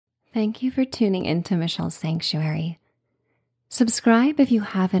Thank you for tuning into Michelle's Sanctuary. Subscribe if you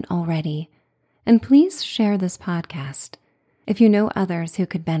haven't already, and please share this podcast if you know others who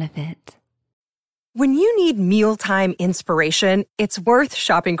could benefit. When you need mealtime inspiration, it's worth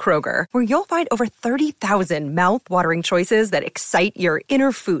shopping Kroger, where you'll find over 30,000 mouth-watering choices that excite your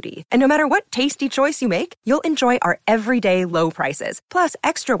inner foodie. And no matter what tasty choice you make, you'll enjoy our everyday low prices, plus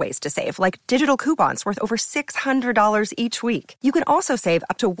extra ways to save, like digital coupons worth over $600 each week. You can also save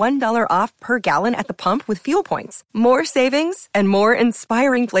up to $1 off per gallon at the pump with fuel points. More savings and more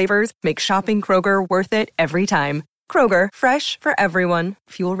inspiring flavors make shopping Kroger worth it every time. Kroger, fresh for everyone.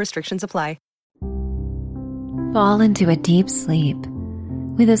 Fuel restrictions apply. Fall into a deep sleep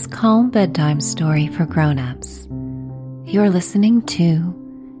with this calm bedtime story for grown-ups. You're listening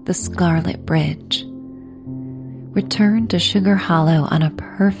to The Scarlet Bridge. Return to Sugar Hollow on a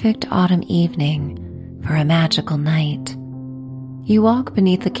perfect autumn evening for a magical night. You walk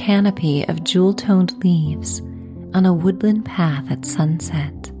beneath the canopy of jewel-toned leaves on a woodland path at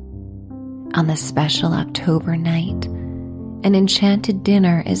sunset. On this special October night, an enchanted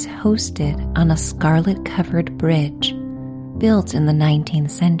dinner is hosted on a scarlet-covered bridge built in the 19th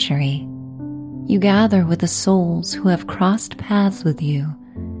century. You gather with the souls who have crossed paths with you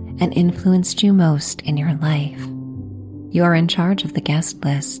and influenced you most in your life. You are in charge of the guest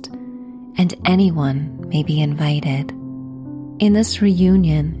list, and anyone may be invited. In this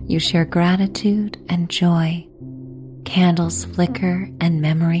reunion, you share gratitude and joy. Candles flicker and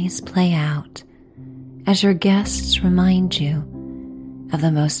memories play out as your guests remind you of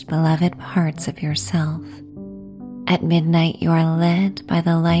the most beloved parts of yourself. At midnight, you are led by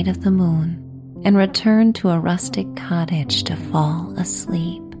the light of the moon and return to a rustic cottage to fall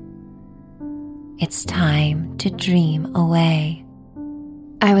asleep. It's time to dream away.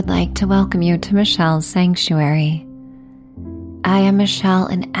 I would like to welcome you to Michelle's Sanctuary. I am Michelle,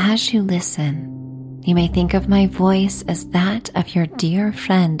 and as you listen, you may think of my voice as that of your dear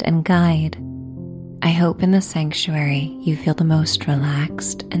friend and guide. I hope in the sanctuary you feel the most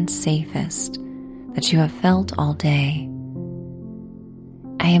relaxed and safest that you have felt all day.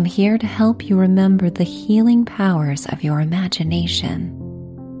 I am here to help you remember the healing powers of your imagination.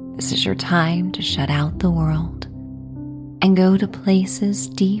 This is your time to shut out the world and go to places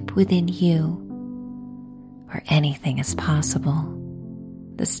deep within you where anything is possible.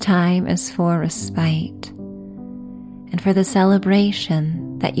 This time is for respite and for the celebration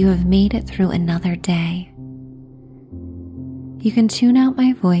that you have made it through another day. You can tune out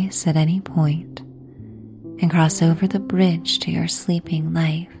my voice at any point and cross over the bridge to your sleeping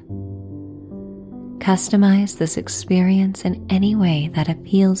life. Customize this experience in any way that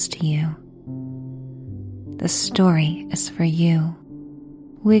appeals to you. The story is for you.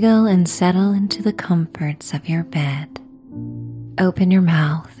 Wiggle and settle into the comforts of your bed. Open your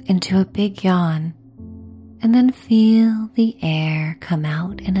mouth into a big yawn, and then feel the air come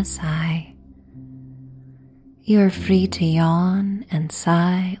out in a sigh. You are free to yawn and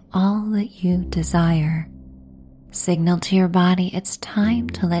sigh all that you desire. Signal to your body it's time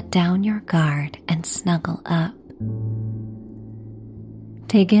to let down your guard and snuggle up.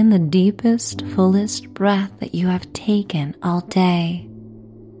 Take in the deepest, fullest breath that you have taken all day.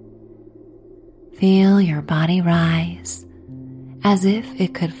 Feel your body rise as if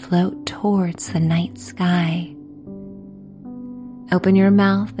it could float towards the night sky. Open your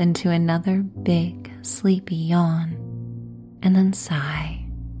mouth into another big, sleepy yawn, and then sigh.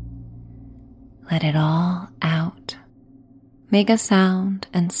 Let it all out. Make a sound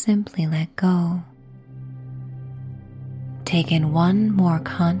and simply let go. Take in one more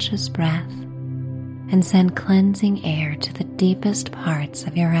conscious breath and send cleansing air to the deepest parts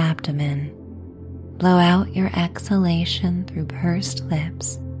of your abdomen. Blow out your exhalation through pursed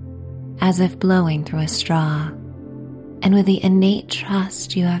lips, as if blowing through a straw. And with the innate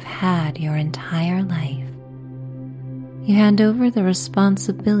trust you have had your entire life, you hand over the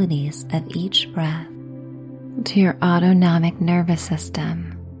responsibilities of each breath to your autonomic nervous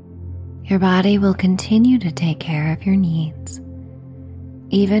system. Your body will continue to take care of your needs,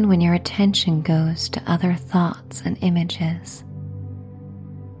 even when your attention goes to other thoughts and images.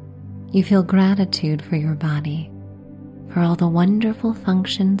 You feel gratitude for your body, for all the wonderful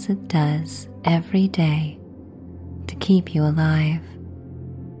functions it does every day to keep you alive.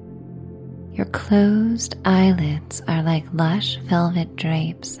 Your closed eyelids are like lush velvet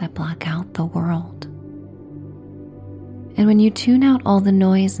drapes that block out the world. And when you tune out all the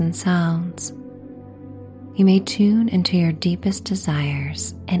noise and sounds, you may tune into your deepest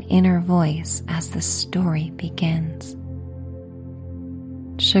desires and inner voice as the story begins.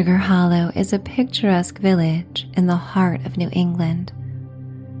 Sugar Hollow is a picturesque village in the heart of New England,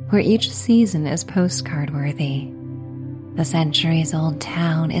 where each season is postcard-worthy. The centuries-old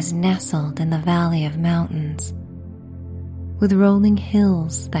town is nestled in the valley of mountains, with rolling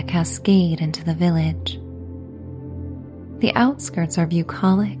hills that cascade into the village. The outskirts are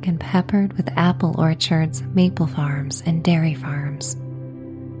bucolic and peppered with apple orchards, maple farms, and dairy farms.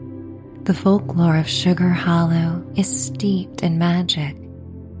 The folklore of Sugar Hollow is steeped in magic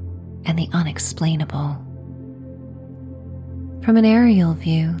and the unexplainable. From an aerial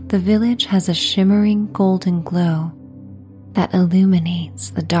view, the village has a shimmering golden glow that illuminates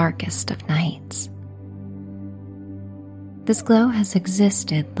the darkest of nights. This glow has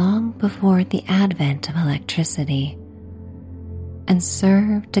existed long before the advent of electricity and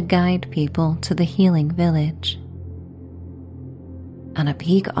served to guide people to the healing village. On a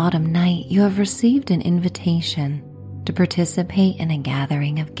peak autumn night, you have received an invitation to participate in a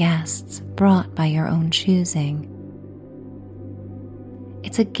gathering of guests brought by your own choosing.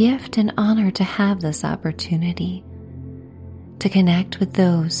 It's a gift and honor to have this opportunity to connect with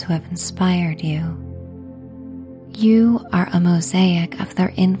those who have inspired you. You are a mosaic of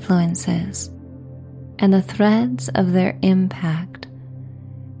their influences, and the threads of their impact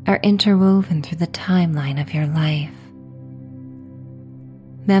are interwoven through the timeline of your life.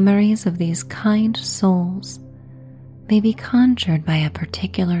 Memories of these kind souls may be conjured by a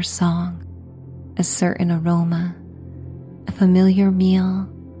particular song, a certain aroma, a familiar meal,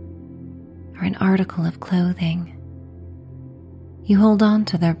 or an article of clothing. You hold on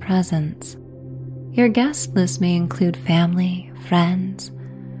to their presence. Your guest list may include family, friends,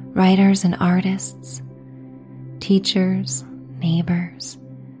 writers and artists, teachers, neighbors,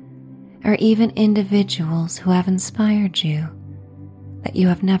 or even individuals who have inspired you that you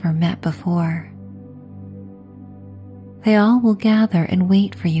have never met before. They all will gather and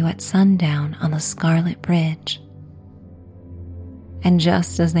wait for you at sundown on the Scarlet Bridge. And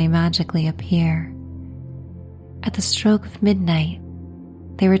just as they magically appear, at the stroke of midnight,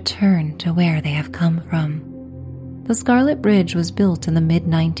 they return to where they have come from. The Scarlet Bridge was built in the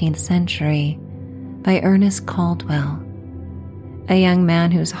mid-19th century by Ernest Caldwell, a young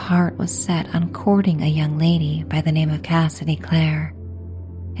man whose heart was set on courting a young lady by the name of Cassidy Clare.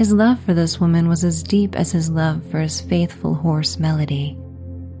 His love for this woman was as deep as his love for his faithful horse Melody.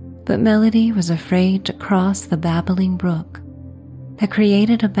 But Melody was afraid to cross the babbling brook that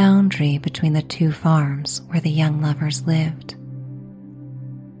created a boundary between the two farms where the young lovers lived.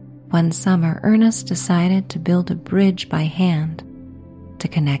 One summer, Ernest decided to build a bridge by hand to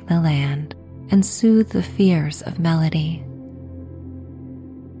connect the land and soothe the fears of Melody.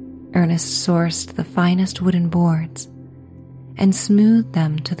 Ernest sourced the finest wooden boards and smoothed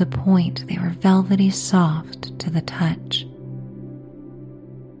them to the point they were velvety soft to the touch.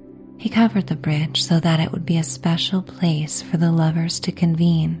 He covered the bridge so that it would be a special place for the lovers to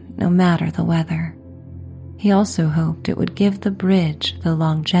convene no matter the weather. He also hoped it would give the bridge the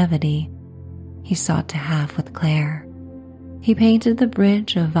longevity he sought to have with Claire. He painted the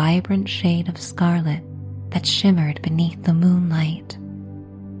bridge a vibrant shade of scarlet that shimmered beneath the moonlight.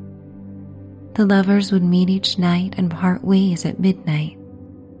 The lovers would meet each night and part ways at midnight.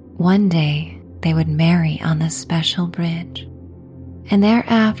 One day, they would marry on this special bridge, and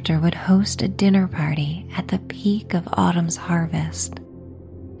thereafter would host a dinner party at the peak of autumn's harvest.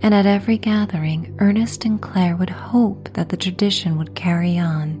 And at every gathering, Ernest and Claire would hope that the tradition would carry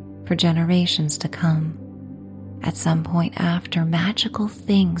on for generations to come. At some point after, magical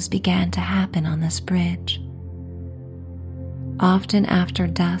things began to happen on this bridge. Often after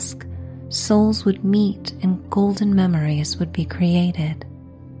dusk, souls would meet and golden memories would be created.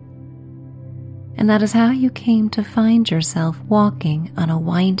 And that is how you came to find yourself walking on a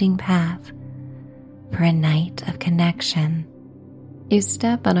winding path for a night of connection. You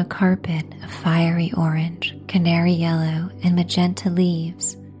step on a carpet of fiery orange, canary yellow, and magenta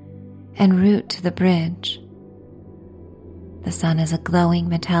leaves en route to the bridge. The sun is a glowing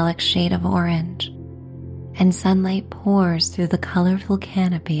metallic shade of orange, and sunlight pours through the colorful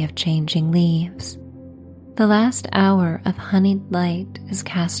canopy of changing leaves. The last hour of honeyed light is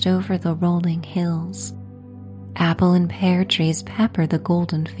cast over the rolling hills. Apple and pear trees pepper the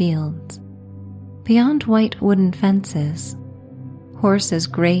golden fields. Beyond white wooden fences, horses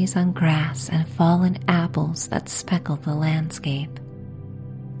graze on grass and fallen apples that speckle the landscape.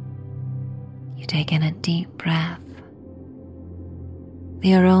 You take in a deep breath.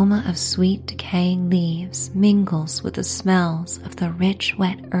 The aroma of sweet decaying leaves mingles with the smells of the rich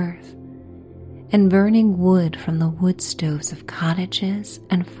wet earth and burning wood from the wood stoves of cottages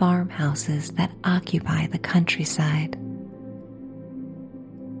and farmhouses that occupy the countryside.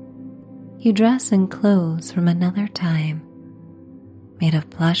 You dress in clothes from another time made of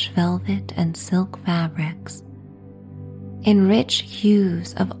plush velvet and silk fabrics, in rich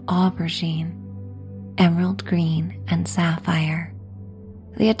hues of aubergine, emerald green, and sapphire.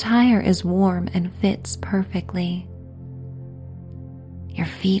 The attire is warm and fits perfectly. Your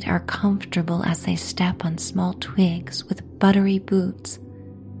feet are comfortable as they step on small twigs with buttery boots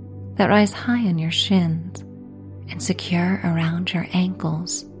that rise high on your shins and secure around your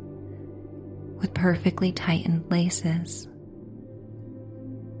ankles with perfectly tightened laces.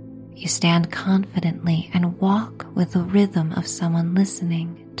 You stand confidently and walk with the rhythm of someone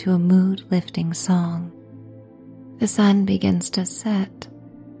listening to a mood-lifting song. The sun begins to set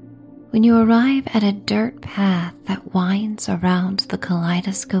when you arrive at a dirt path that winds around the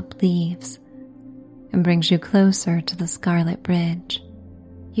kaleidoscope leaves and brings you closer to the Scarlet Bridge.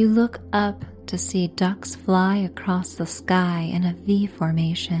 You look up to see ducks fly across the sky in a V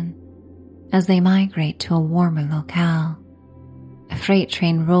formation as they migrate to a warmer locale. A freight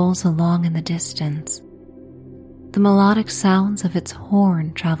train rolls along in the distance. The melodic sounds of its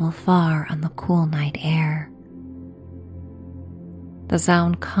horn travel far on the cool night air. The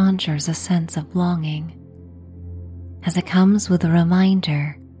sound conjures a sense of longing, as it comes with a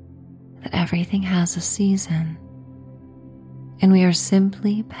reminder that everything has a season, and we are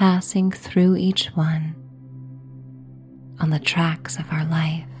simply passing through each one on the tracks of our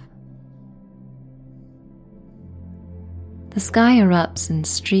life. The sky erupts in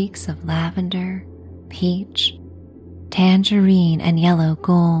streaks of lavender, peach, tangerine, and yellow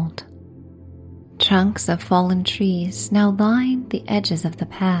gold. Trunks of fallen trees now line the edges of the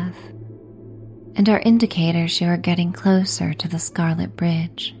path and are indicators you are getting closer to the Scarlet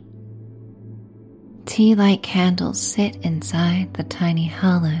Bridge. Tea-light candles sit inside the tiny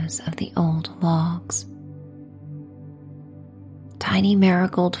hollows of the old logs. Tiny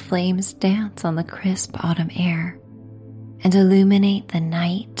marigold flames dance on the crisp autumn air and illuminate the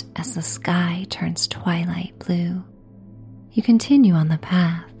night as the sky turns twilight blue. You continue on the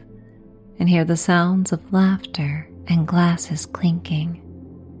path and hear the sounds of laughter and glasses clinking.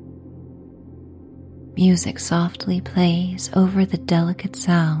 Music softly plays over the delicate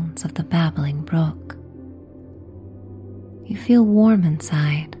sounds of the babbling brook. You feel warm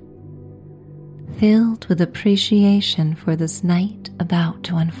inside, filled with appreciation for this night about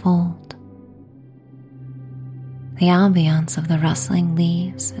to unfold. The ambiance of the rustling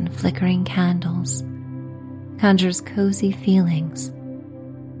leaves and flickering candles conjures cozy feelings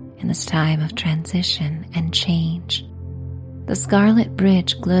in this time of transition and change. The Scarlet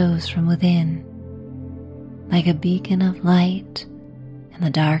Bridge glows from within, like a beacon of light in the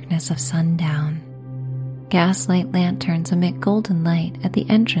darkness of sundown. Gaslight lanterns emit golden light at the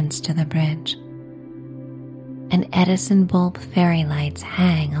entrance to the bridge, and Edison bulb fairy lights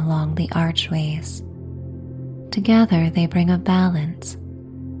hang along the archways. Together they bring a balance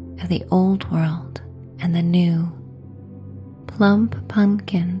of the old world and the new. Plump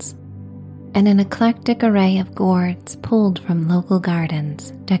pumpkins and an eclectic array of gourds pulled from local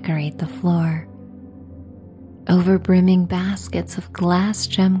gardens decorate the floor. Over-brimming baskets of glass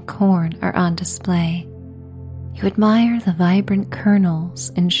gem corn are on display. You admire the vibrant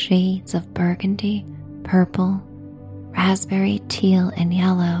kernels in shades of burgundy, purple, raspberry, teal, and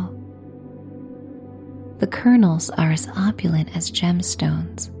yellow. The kernels are as opulent as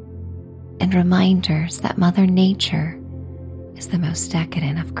gemstones and reminders that Mother Nature is the most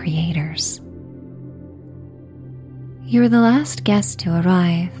decadent of creators. You are the last guest to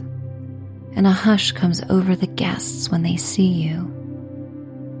arrive, and a hush comes over the guests when they see you.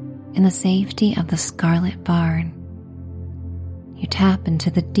 In the safety of the Scarlet Barn, you tap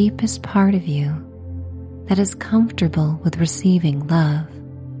into the deepest part of you that is comfortable with receiving love.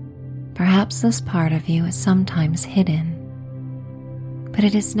 Perhaps this part of you is sometimes hidden, but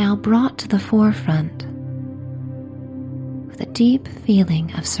it is now brought to the forefront with a deep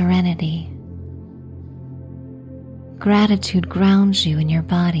feeling of serenity. Gratitude grounds you in your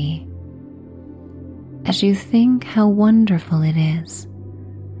body as you think how wonderful it is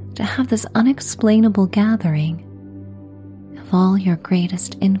to have this unexplainable gathering of all your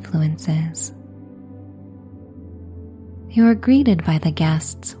greatest influences. You are greeted by the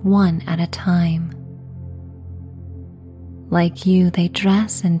guests one at a time. Like you, they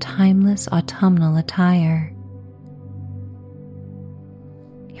dress in timeless autumnal attire.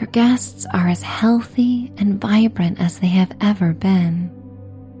 Your guests are as healthy and vibrant as they have ever been.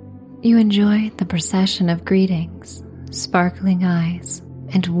 You enjoy the procession of greetings, sparkling eyes,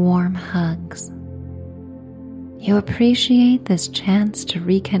 and warm hugs. You appreciate this chance to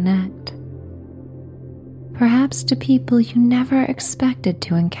reconnect, perhaps to people you never expected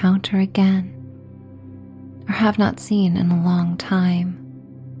to encounter again. or have not seen in a long time.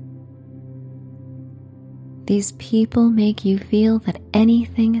 These people make you feel that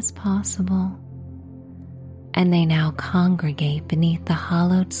anything is possible, and they now congregate beneath the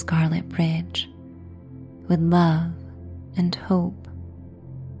hollowed scarlet bridge with love and hope.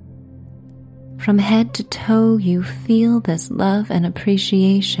 From head to toe, you feel this love and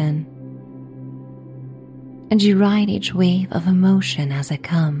appreciation, and you ride each wave of emotion as it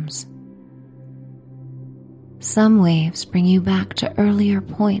comes. Some waves bring you back to earlier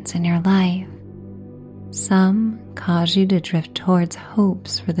points in your life. Some cause you to drift towards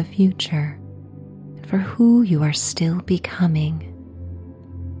hopes for the future and for who you are still becoming.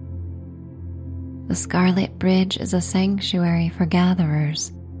 The Scarlet Bridge is a sanctuary for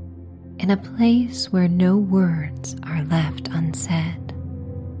gatherers in a place where no words are left unsaid.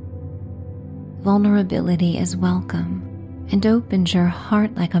 Vulnerability is welcome and opens your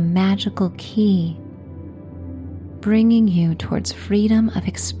heart like a magical key, bringing you towards freedom of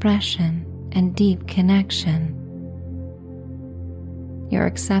expression and deep connection. You're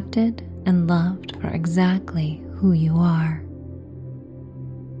accepted and loved for exactly who you are.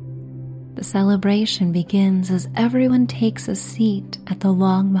 The celebration begins as everyone takes a seat at the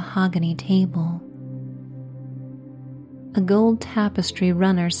long mahogany table. A gold tapestry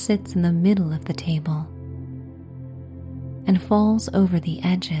runner sits in the middle of the table and falls over the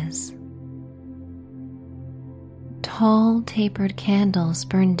edges. Tall, tapered candles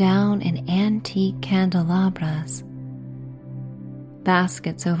burn down in antique candelabras.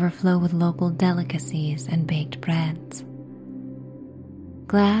 Baskets overflow with local delicacies and baked breads.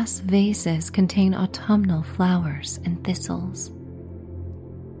 Glass vases contain autumnal flowers and thistles.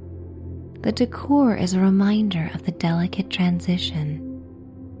 The decor is a reminder of the delicate transition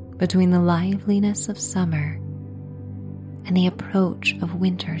between the liveliness of summer and the approach of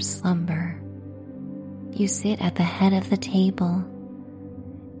winter's slumber. You sit at the head of the table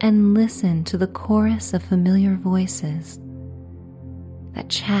and listen to the chorus of familiar voices that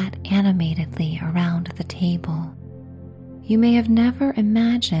chat animatedly around the table. You may have never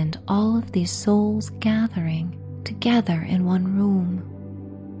imagined all of these souls gathering together in one room.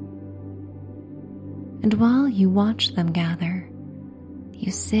 And while you watch them gather,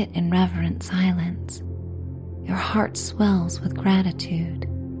 you sit in reverent silence. Your heart swells with gratitude.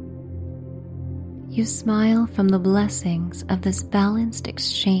 You smile from the blessings of this balanced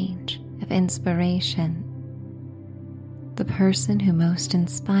exchange of inspiration. The person who most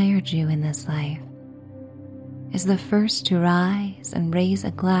inspired you in this life is the first to rise and raise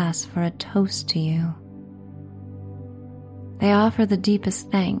a glass for a toast to you. They offer the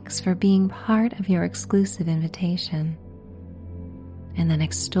deepest thanks for being part of your exclusive invitation, and then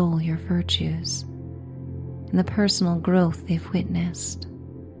extol your virtues and the personal growth they've witnessed.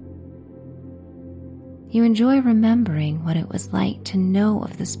 You enjoy remembering what it was like to know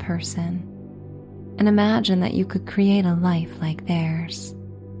of this person and imagine that you could create a life like theirs.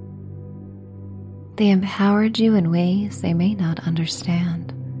 They empowered you in ways they may not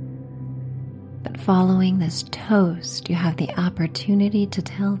understand, but following this toast, you have the opportunity to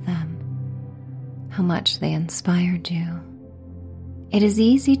tell them how much they inspired you. It is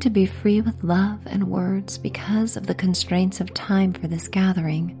easy to be free with love and words because of the constraints of time for this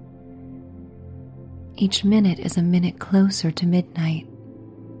gathering. Each minute is a minute closer to midnight,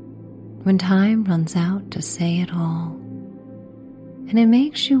 when time runs out to say it all. And it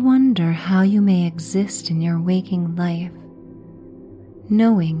makes you wonder how you may exist in your waking life,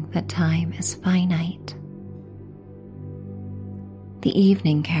 knowing that time is finite. The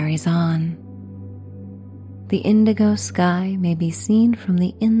evening carries on. The indigo sky may be seen from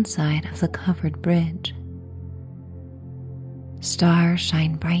the inside of the covered bridge. Stars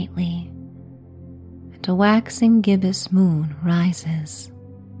shine brightly, and a waxing gibbous moon rises.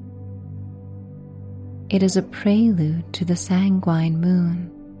 It is a prelude to the sanguine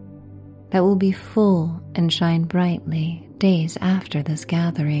moon that will be full and shine brightly days after this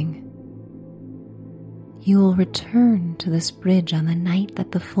gathering. You will return to this bridge on the night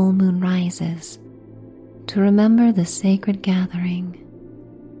that the full moon rises to remember the sacred gathering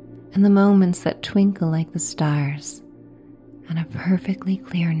and the moments that twinkle like the stars on a perfectly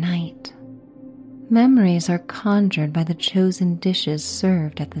clear night. Memories are conjured by the chosen dishes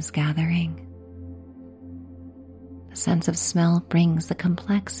served at this gathering. The sense of smell brings the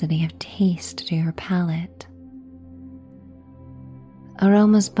complexity of taste to your palate.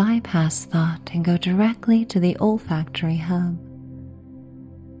 Aromas bypass thought and go directly to the olfactory hub.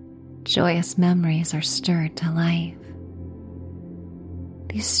 Joyous memories are stirred to life.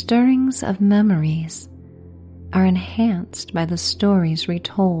 These stirrings of memories are enhanced by the stories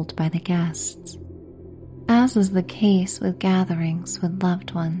retold by the guests, As is the case with gatherings with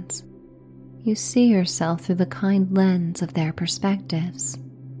loved ones, you see yourself through the kind lens of their perspectives.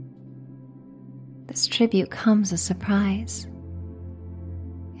 This tribute comes as surprise.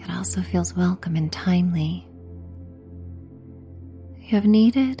 It also feels welcome and timely. You have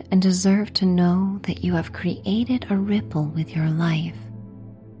needed and deserve to know that you have created a ripple with your life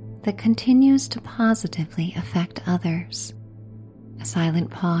that continues to positively affect others. A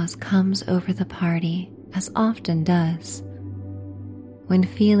silent pause comes over the party, as often does, when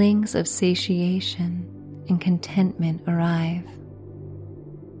feelings of satiation and contentment arrive.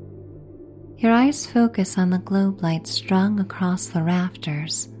 Your eyes focus on the globe lights strung across the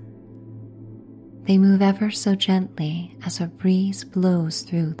rafters. They move ever so gently as a breeze blows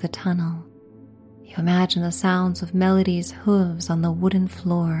through the tunnel. You imagine the sounds of Melody's hooves on the wooden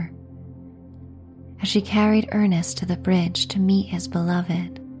floor as she carried Ernest to the bridge to meet his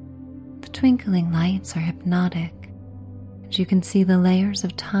beloved. The twinkling lights are hypnotic, and you can see the layers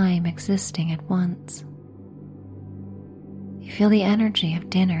of time existing at once. You feel the energy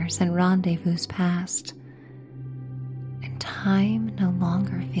of dinners and rendezvous past, and time no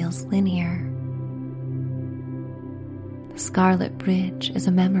longer feels linear. The Scarlet Bridge is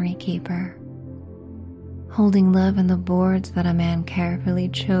a memory keeper, holding love in the boards that a man carefully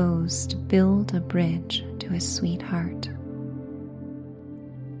chose to build a bridge to his sweetheart.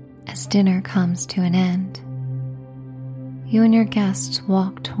 As dinner comes to an end, you and your guests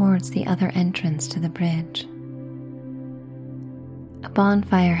walk towards the other entrance to the bridge. A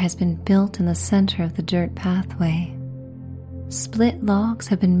bonfire has been built in the center of the dirt pathway. Split logs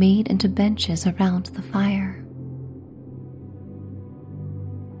have been made into benches around the fire.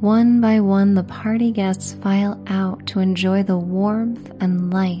 One by one, the party guests file out to enjoy the warmth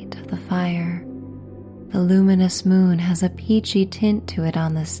and light of the fire. The luminous moon has a peachy tint to it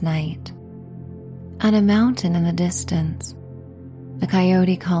on this night. On a mountain in the distance, a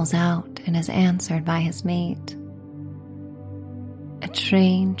coyote calls out and is answered by his mate. A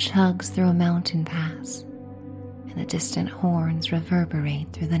train chugs through a mountain pass, and the distant horns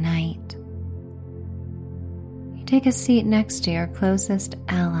reverberate through the night. You take a seat next to your closest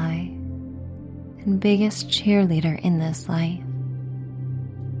ally and biggest cheerleader in this life.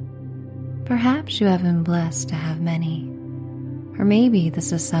 Perhaps you have been blessed to have many, or maybe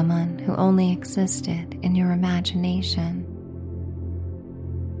this is someone who only existed in your imagination.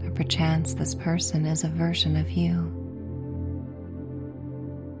 Or perchance this person is a version of you.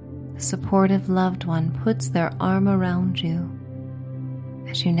 The supportive loved one puts their arm around you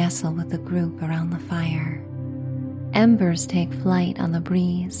as you nestle with the group around the fire. Embers take flight on the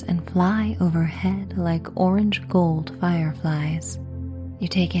breeze and fly overhead like orange gold fireflies. You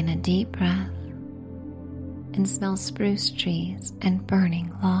take in a deep breath and smell spruce trees and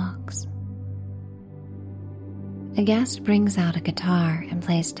burning logs. A guest brings out a guitar and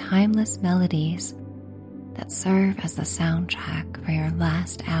plays timeless melodies that serve as the soundtrack for your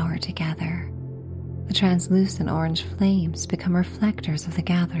last hour together. The translucent orange flames become reflectors of the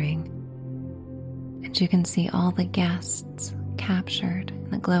gathering, and you can see all the guests captured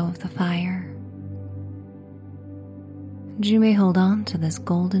in the glow of the fire. And you may hold on to this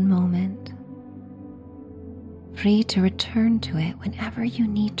golden moment, free to return to it whenever you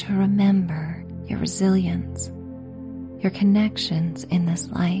need to remember your resilience, your connections in this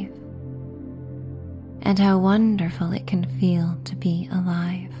life, and how wonderful it can feel to be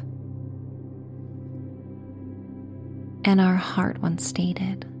alive. And our heart once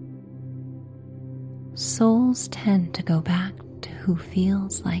stated, souls tend to go back to who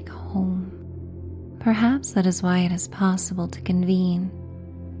feels like home. Perhaps that is why it is possible to convene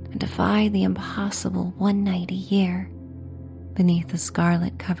and defy the impossible one night a year beneath the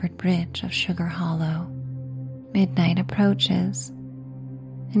scarlet-covered bridge of Sugar Hollow. Midnight approaches,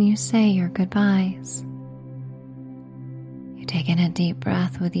 and you say your goodbyes. You take in a deep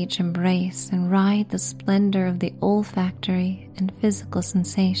breath with each embrace and ride the splendor of the olfactory and physical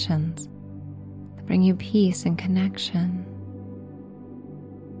sensations that bring you peace and connection.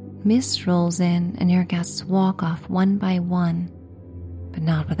 Mist rolls in and your guests walk off one by one, but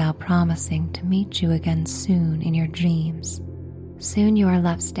not without promising to meet you again soon in your dreams. Soon you are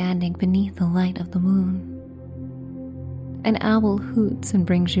left standing beneath the light of the moon. An owl hoots and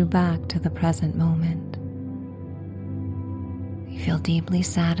brings you back to the present moment. You feel deeply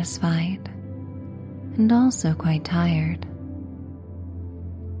satisfied and also quite tired.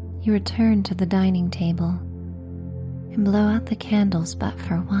 You return to the dining table and blow out the candles but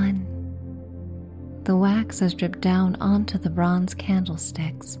for one. The wax has dripped down onto the bronze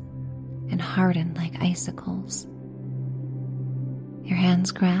candlesticks and hardened like icicles. Your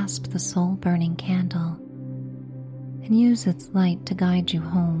hands grasp the soul-burning candle and use its light to guide you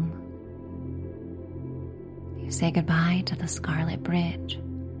home. You say goodbye to the Scarlet Bridge,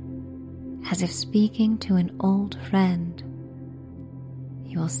 as if speaking to an old friend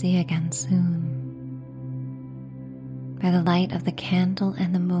you will see again soon. By the light of the candle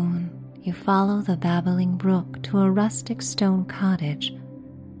and the moon, you follow the babbling brook to a rustic stone cottage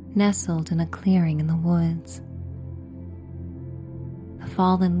nestled in a clearing in the woods. The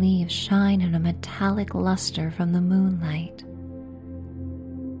fallen leaves shine in a metallic luster from the moonlight.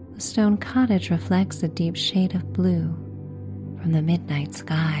 The stone cottage reflects a deep shade of blue from the midnight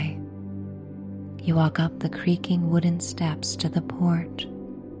sky. You walk up the creaking wooden steps to the porch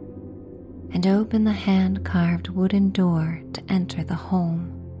and open the hand-carved wooden door to enter the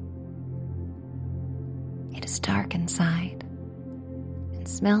home. It is dark inside and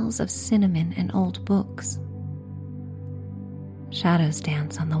smells of cinnamon and old books. Shadows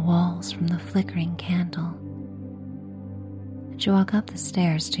dance on the walls from the flickering candle. As you walk up the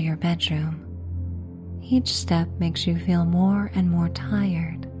stairs to your bedroom, each step makes you feel more and more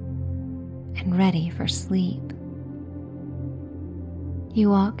tired and ready for sleep. You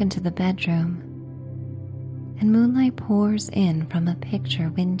walk into the bedroom, and moonlight pours in from a picture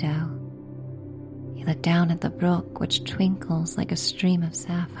window. You look down at the brook, which twinkles like a stream of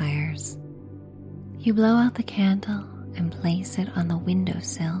sapphires. You blow out the candle and place it on the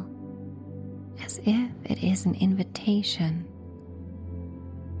windowsill, as if it is an invitation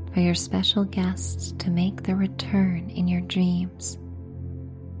for your special guests to make their return in your dreams.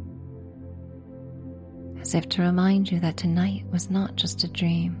 As if to remind you that tonight was not just a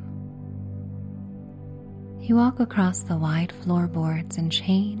dream. You walk across the wide floorboards and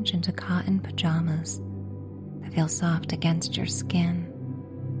change into cotton pajamas that feel soft against your skin.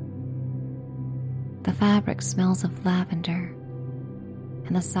 The fabric smells of lavender,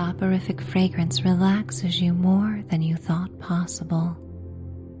 and the soporific fragrance relaxes you more than you thought possible.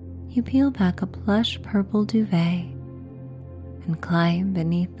 You peel back a plush purple duvet and climb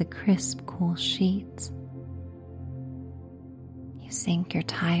beneath the crisp, cool sheets. You sink your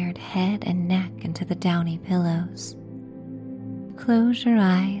tired head and neck into the downy pillows. Close your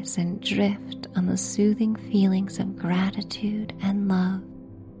eyes and drift on the soothing feelings of gratitude and love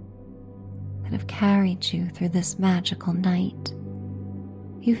that have carried you through this magical night.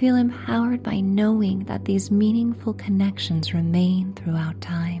 You feel empowered by knowing that these meaningful connections remain throughout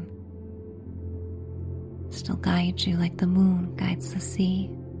time, still guide you like the moon guides the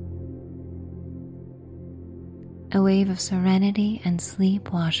sea. A wave of serenity and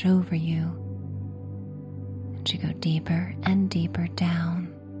sleep wash over you, and you go deeper and deeper down.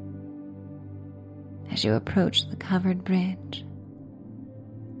 As you approach the covered bridge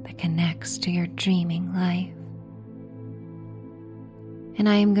that connects to your dreaming life. And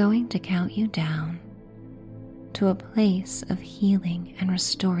I am going to count you down to a place of healing and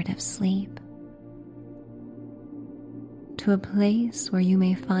restorative sleep. To a place where you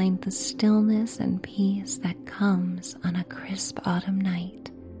may find the stillness and peace that comes on a crisp autumn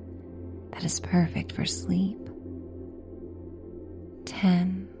night that is perfect for sleep.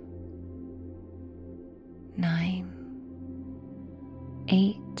 10, 9,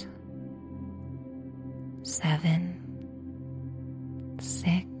 8, 7,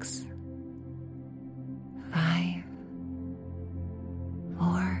 6, 5,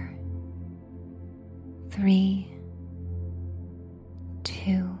 4, 3,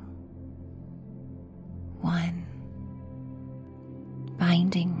 2, 1.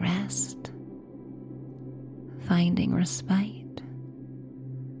 Finding rest, finding respite,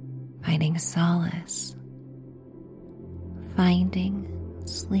 finding solace, finding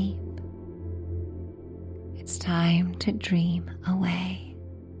sleep. It's time to dream away.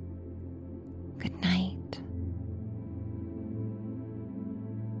 Good night.